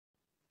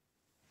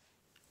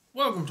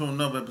Welcome to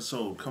another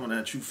episode coming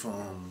at you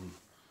from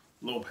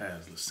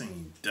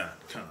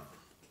LopezLassine.com.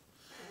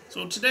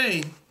 So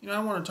today,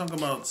 I want to talk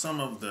about some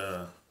of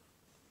the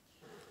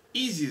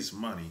easiest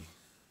money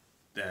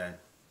that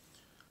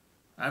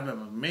I've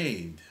ever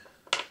made.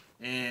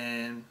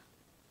 And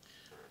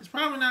it's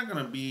probably not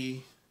going to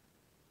be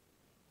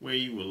where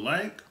you would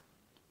like.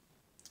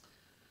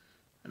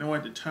 I know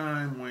at the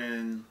time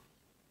when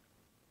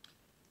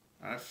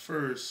I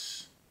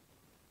first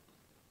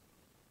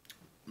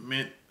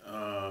met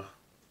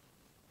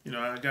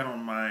I got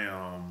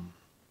on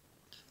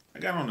I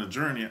got on a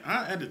journey.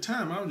 At the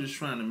time, I was just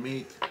trying to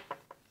make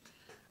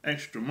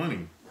extra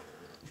money.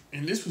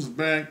 And this was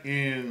back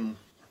in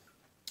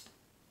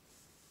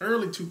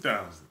early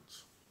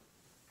 2000s.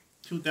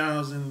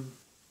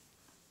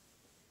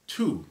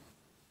 2002.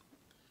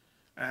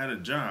 I had a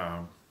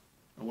job.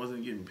 I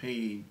wasn't getting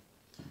paid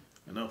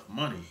enough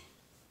money.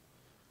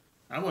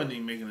 I wasn't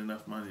even making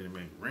enough money to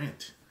make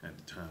rent at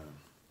the time.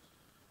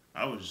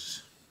 I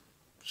was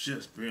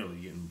just barely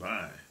getting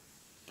by.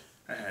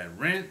 I had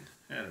rent,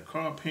 had a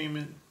car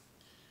payment,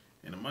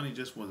 and the money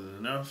just wasn't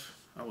enough.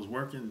 I was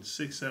working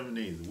 6, 7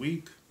 days a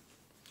week.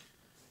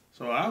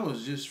 So I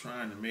was just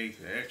trying to make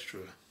an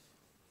extra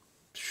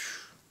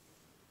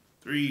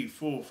 $300,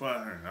 $400,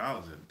 $500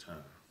 at the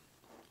time.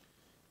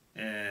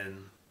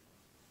 And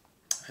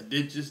I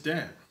did just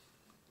that.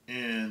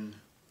 And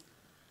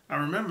I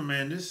remember,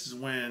 man, this is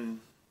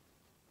when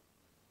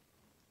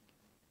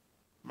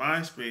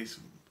MySpace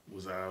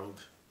was out.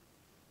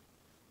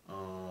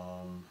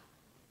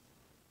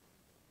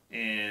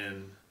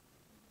 And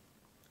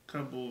a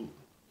couple,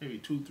 maybe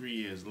 2, 3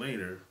 years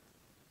later,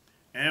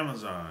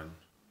 Amazon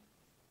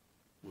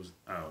was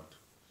out.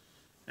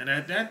 And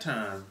at that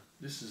time,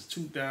 this is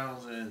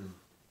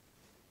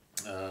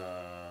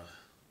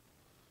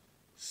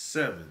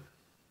 2007.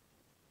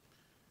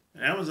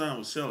 And Amazon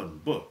was selling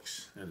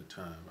books at the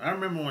time. I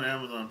remember when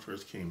Amazon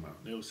first came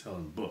out, they were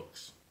selling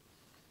books.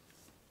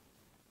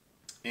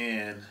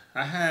 And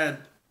I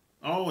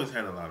always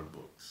had a lot of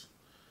books.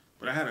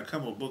 But I had a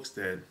couple of books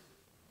that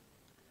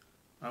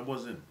I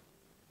wasn't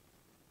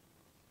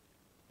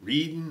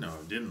reading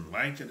or didn't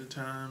like at the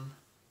time.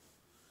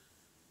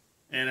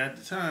 And at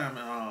the time,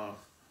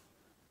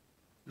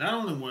 not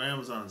only were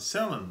Amazon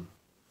selling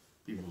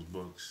people's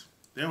books,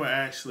 they were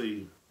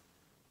actually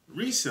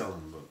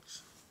reselling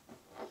books.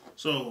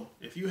 So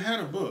if you had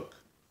a book,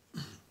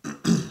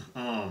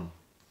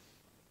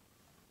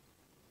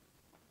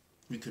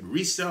 you could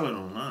resell it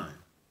online.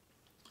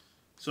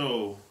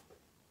 So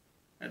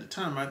at the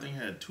time, I think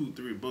I had 2,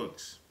 3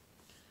 books,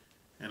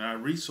 and I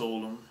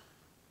resold them,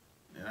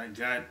 and I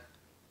got,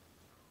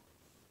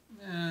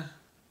 I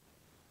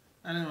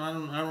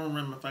don't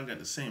remember if I got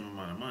the same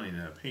amount of money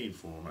that I paid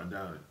for them. I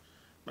doubt it,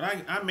 but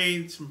I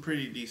made some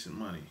pretty decent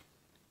money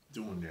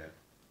doing that.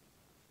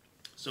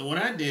 So what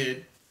I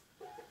did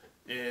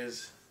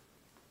is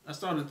I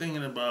started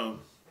thinking about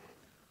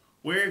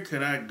where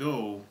could I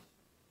go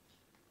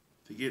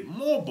to get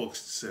more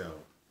books to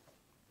sell.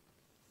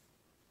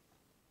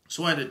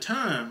 So at the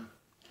time,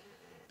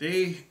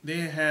 they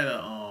had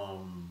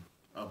a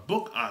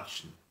book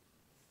auction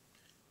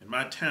in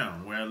my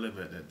town where I live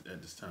at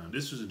this time.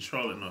 This was in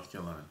Charlotte, North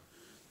Carolina.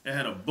 They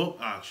had a book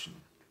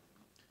auction.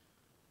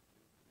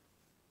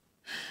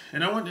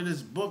 And I went to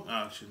this book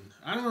auction.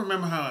 I don't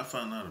remember how I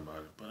found out about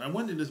it, but I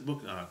went to this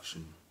book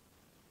auction.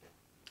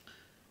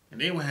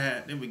 And they were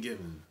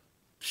giving,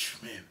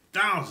 man,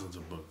 thousands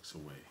of books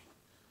away.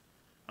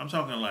 I'm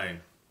talking like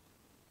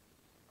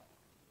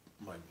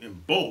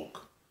in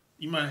bulk.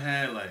 You might have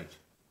had like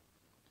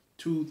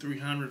 200,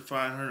 300,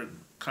 500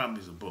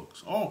 copies of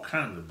books. All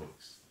kinds of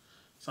books.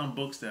 Some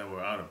books that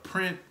were out of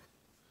print.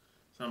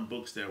 Some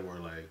books that were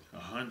like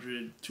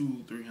 100,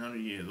 200,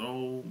 300 years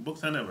old.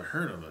 Books I never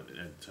heard of at the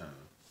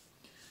time.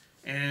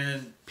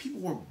 And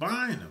people were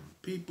buying them.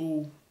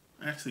 People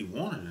actually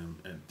wanted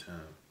them at the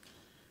time.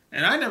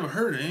 And I never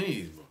heard of any of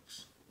these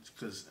books.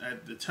 Because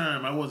at the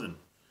time, I wasn't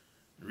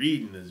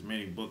reading as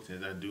many books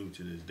as I do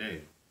to this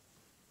day.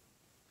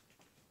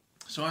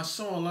 So I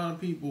saw a lot of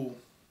people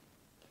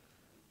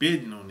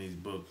bidding on these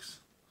books.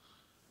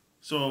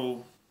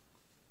 So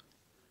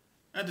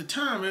at the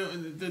time,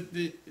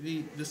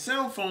 the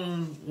cell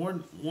phone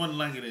wasn't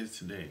like it is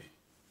today.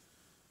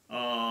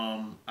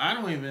 I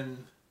don't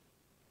even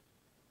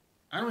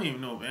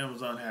know if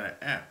Amazon had an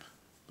app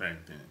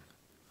back then.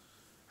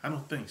 I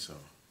don't think so.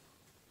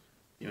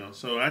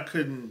 So I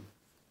couldn't,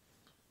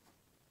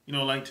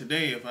 like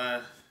today, if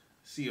I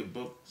see a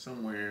book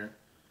somewhere,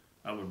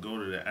 I would go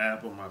to the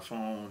app on my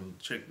phone and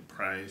check the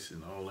price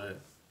and all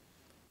that.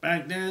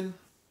 Back then,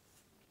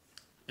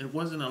 it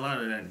wasn't a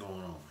lot of that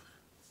going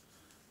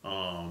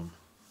on.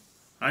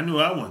 I knew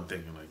I wasn't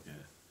thinking like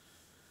that.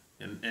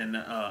 And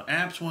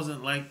apps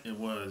wasn't like it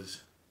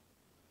was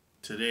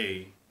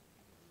today,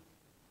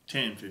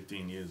 10,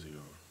 15 years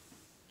ago.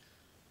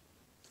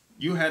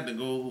 You had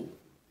to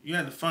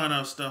find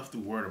out stuff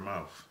through word of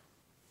mouth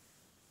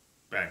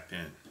back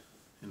then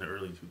in the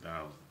early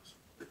 2000s.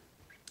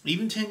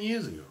 Even 10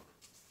 years ago.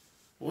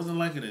 It wasn't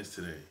like it is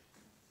today.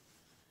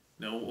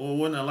 There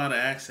wasn't a lot of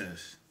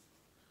access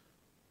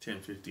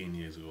 10, 15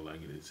 years ago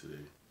like it is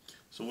today.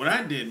 So what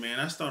I did, man,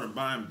 I started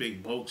buying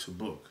big bulks of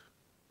book.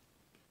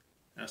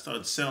 I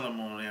started selling them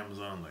on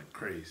Amazon like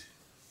crazy.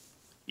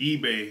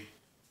 eBay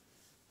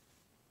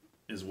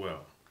as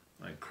well,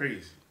 like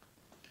crazy.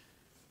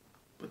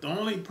 But the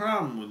only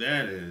problem with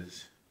that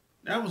is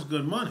that was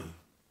good money.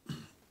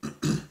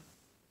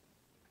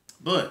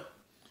 But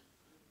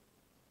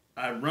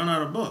I run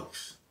out of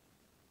books.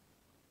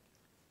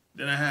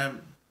 Then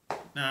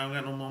now I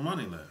got no more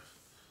money left.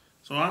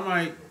 So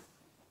it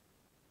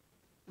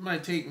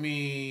might take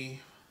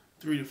me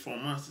 3 to 4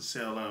 months to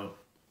sell out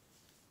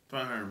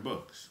 500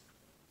 books.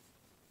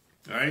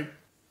 All right?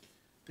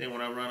 Then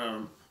when I run out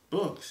of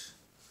books,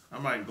 I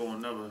might go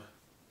another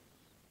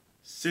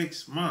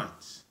 6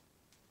 months,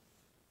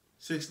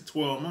 6 to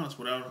 12 months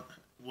without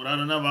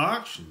another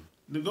auction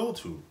to go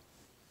to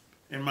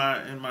in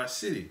my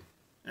city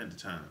at the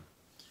time.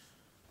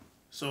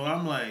 So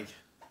I'm like,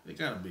 there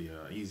gotta be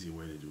an easier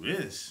way to do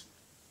this,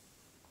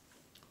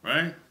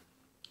 right?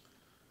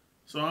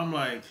 So I'm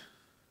like,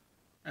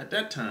 at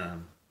that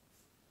time,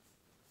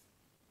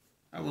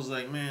 I was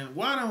like, man,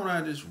 why don't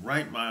I just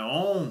write my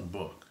own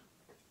book?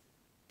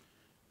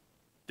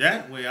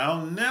 That way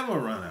I'll never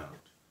run out,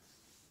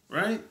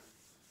 right?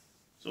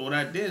 So what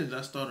I did is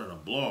I started a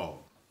blog.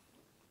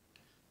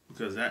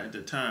 Because at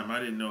the time, I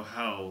didn't know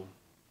how,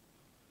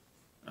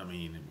 I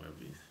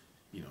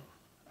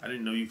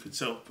didn't know you could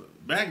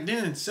back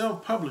then,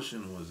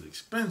 self-publishing was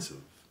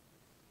expensive.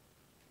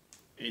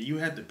 And you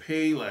had to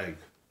pay like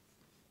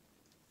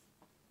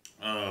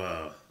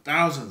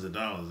thousands of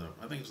dollars up.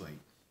 I think it was like,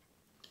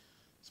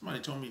 somebody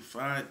told me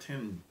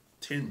 10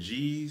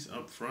 G's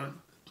up front.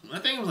 I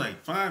think it was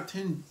like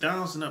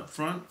 10,000 up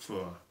front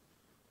for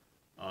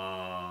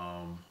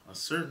a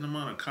certain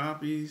amount of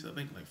copies. I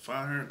think like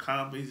 500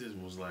 copies. It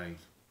was like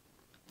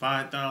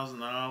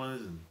 $5,000,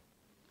 and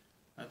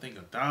I think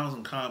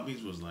 1,000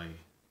 copies was like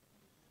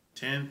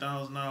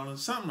 $10,000,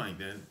 something like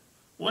that.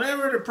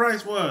 Whatever the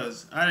price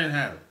was, I didn't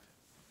have it.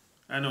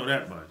 I know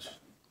that much.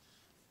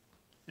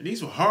 And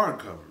these were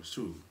hardcovers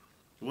too.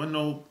 There wasn't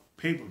no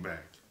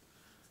paperback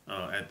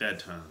at that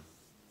time.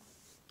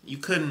 You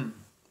couldn't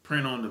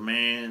print on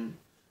demand.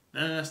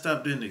 None of that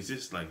stuff didn't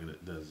exist like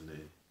it does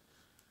today.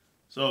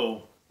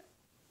 So,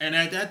 and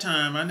at that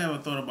time, I never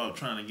thought about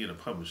trying to get a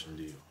publishing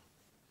deal.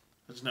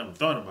 I just never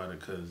thought about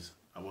it because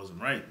I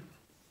wasn't writing.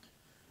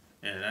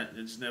 And I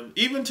just never,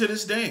 even to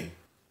this day,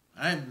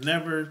 I've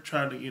never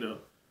tried to get a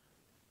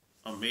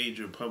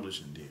major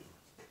publishing deal.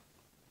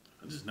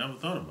 I just never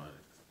thought about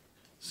it.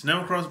 It's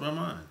never crossed my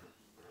mind,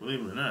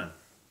 believe it or not.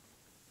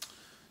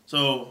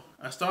 So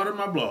I started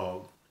my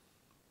blog,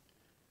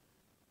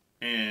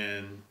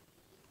 and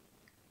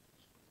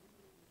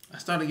I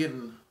started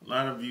getting a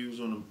lot of views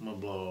on my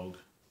blog,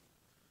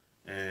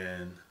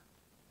 and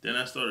then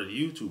I started a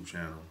YouTube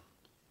channel.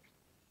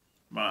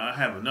 I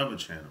have another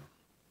channel,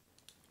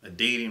 a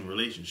dating,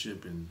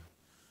 relationship,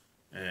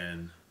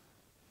 and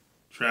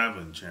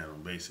traveling channel,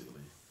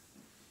 basically.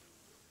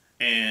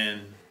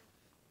 And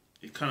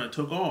it kind of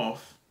took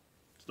off,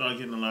 started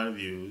getting a lot of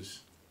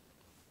views,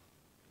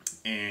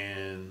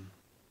 and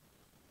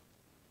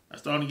I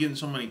started getting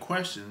so many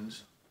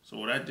questions. So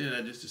what I did,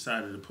 I just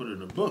decided to put it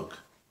in a book.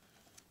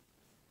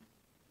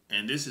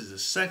 And this is the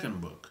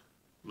second book,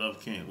 Love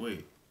Can't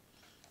Wait.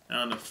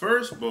 Now, in the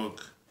first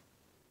book,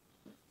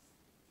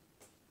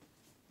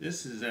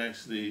 this is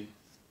actually,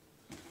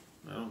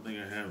 I don't think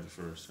I have the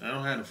first. I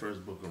don't have the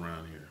first book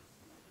around here.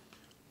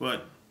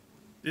 But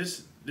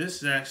this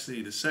is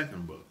actually the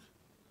second book.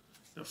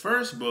 The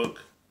first book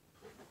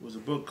was a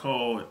book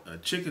called A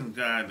Chicken's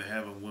Guide to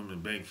Having Women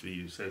Beg for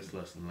You, Sex,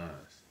 Lust, and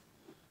Lies.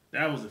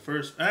 That was the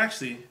first.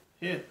 Actually,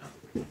 here,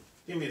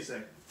 give me a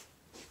second.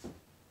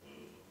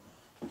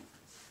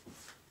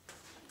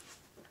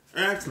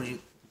 Actually,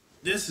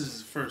 this is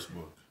the first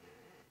book,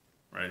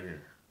 right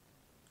here.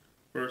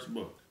 First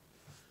book.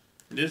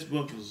 And this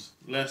book was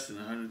less than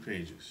 100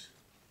 pages.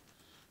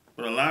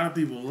 But a lot of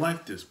people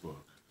like this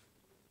book.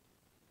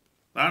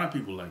 A lot of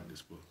people like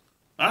this book.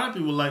 A lot of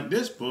people like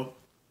this book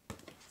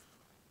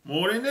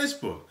more than this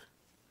book.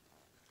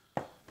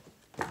 I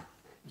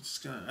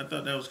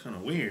thought that was kind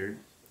of weird.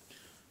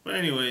 But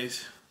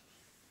anyways,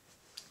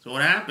 so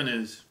what happened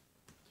is,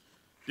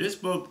 this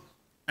book,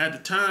 at the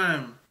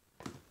time,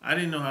 I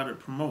didn't know how to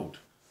promote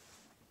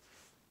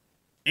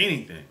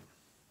anything.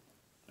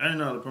 I didn't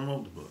know how to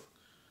promote the book.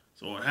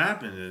 So what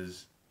happened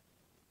is,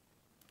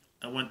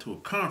 I went to a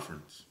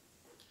conference,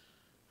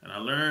 and I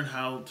learned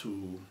how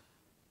to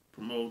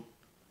promote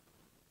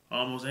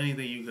almost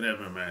anything you could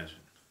ever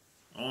imagine,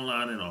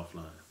 online and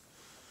offline.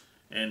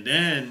 And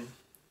then,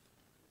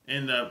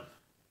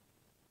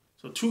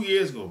 so 2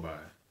 years go by.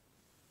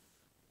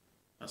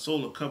 I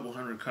sold a couple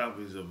hundred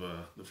copies of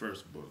the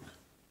first book.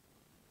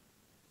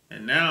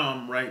 And now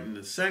I'm writing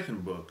the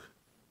second book.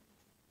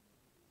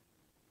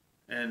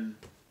 And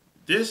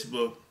this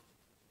book,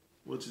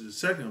 which is the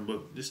second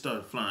book, just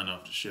started flying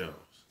off the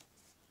shelves.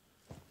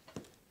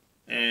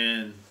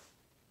 And,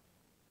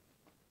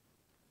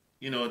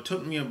 it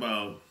took me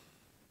about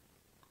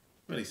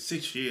Really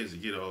 6 years to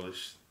get all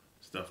this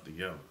stuff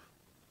together.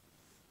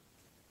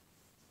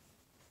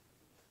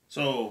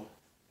 So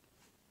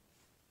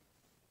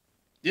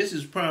this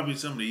is probably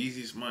some of the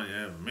easiest money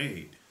I ever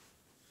made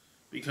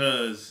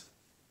because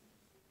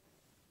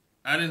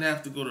I didn't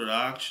have to go to the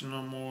auction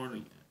no more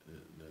to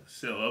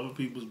sell other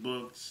people's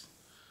books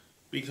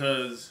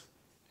because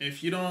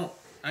if you don't,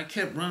 I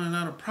kept running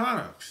out of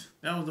products.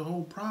 That was the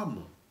whole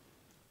problem.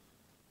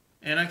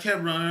 And I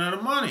kept running out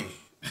of money.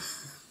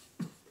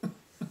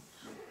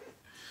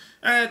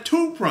 I had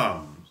two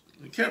problems.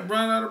 I kept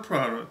running out of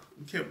product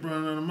and kept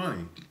running out of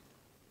money.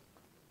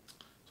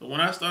 So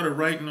when I started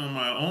writing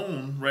my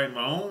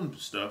own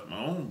stuff,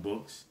 my own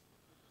books,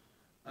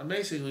 I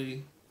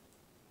basically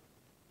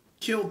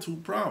killed two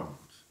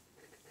problems.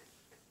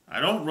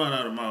 I don't run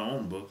out of my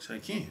own books. I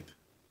can't.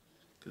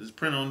 Because it's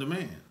print on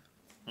demand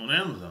on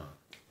Amazon.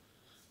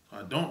 So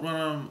I don't run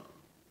out of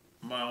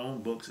my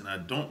own books and I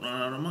don't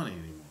run out of money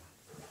anymore.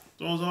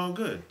 So it's all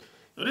good.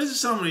 So this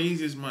is some of the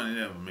easiest money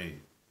I ever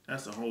made.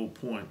 That's the whole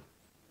point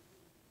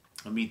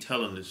of me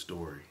telling this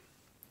story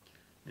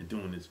and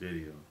doing this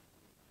video.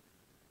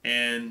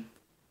 And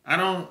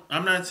I'm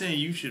not saying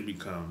you should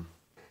become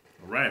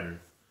a writer.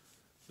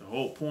 The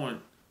whole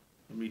point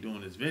of me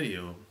doing this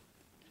video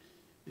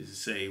is to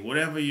say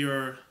whatever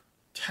your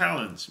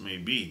talents may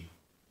be,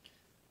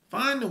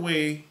 find a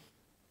way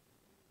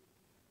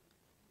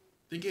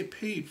to get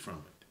paid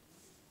from it.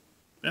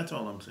 That's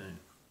all I'm saying.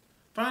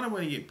 Find a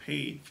way to get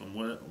paid from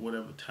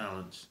whatever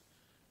talents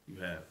you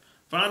have.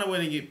 Find a way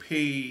to get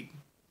paid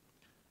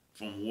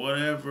from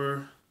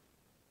whatever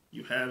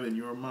you have in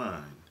your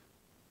mind.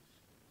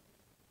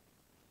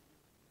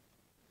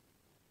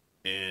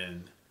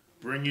 And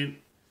bring it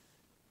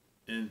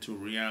into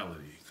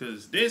reality.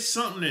 Because there's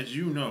something that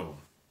you know.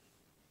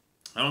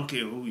 I don't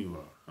care who you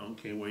are. I don't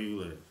care where you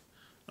live.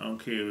 I don't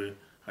care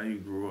how you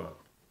grew up.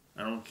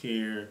 I don't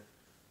care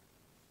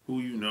who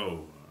you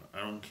know.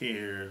 I don't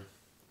care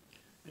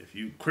if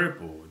you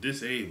crippled or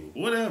disabled.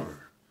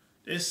 Whatever.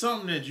 There's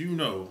something that you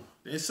know.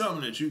 There's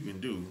something that you can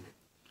do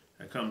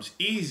that comes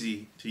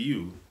easy to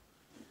you,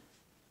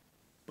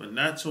 but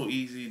not so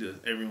easy to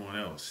everyone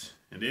else.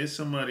 And there's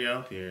somebody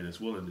out there that's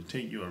willing to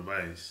take your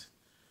advice.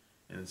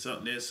 And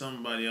there's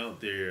somebody out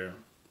there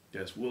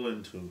that's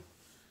willing to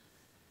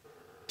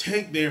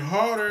take their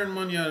hard-earned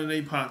money out of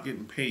their pocket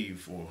and pay you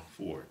for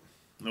it.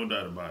 No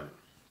doubt about it.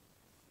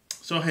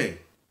 So, hey,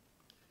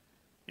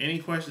 any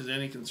questions,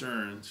 any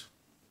concerns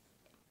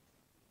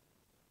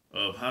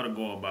of how to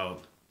go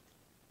about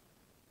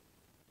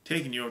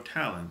taking your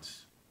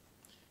talents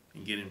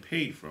and getting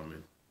paid from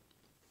it,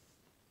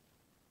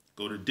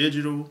 go to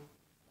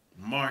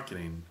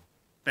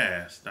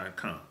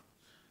digitalmarketingfast.com.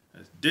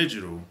 That's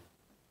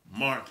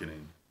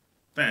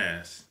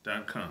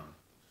digitalmarketingfast.com.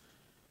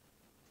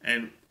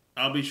 And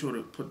I'll be sure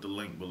to put the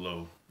link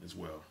below as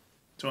well.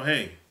 So,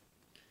 hey,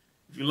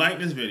 if you like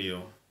this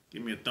video,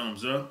 give me a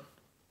thumbs up,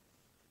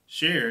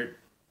 share it,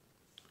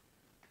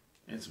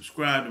 and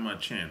subscribe to my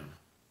channel.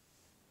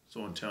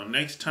 So until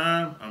next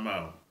time, I'm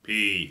out.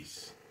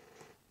 Peace.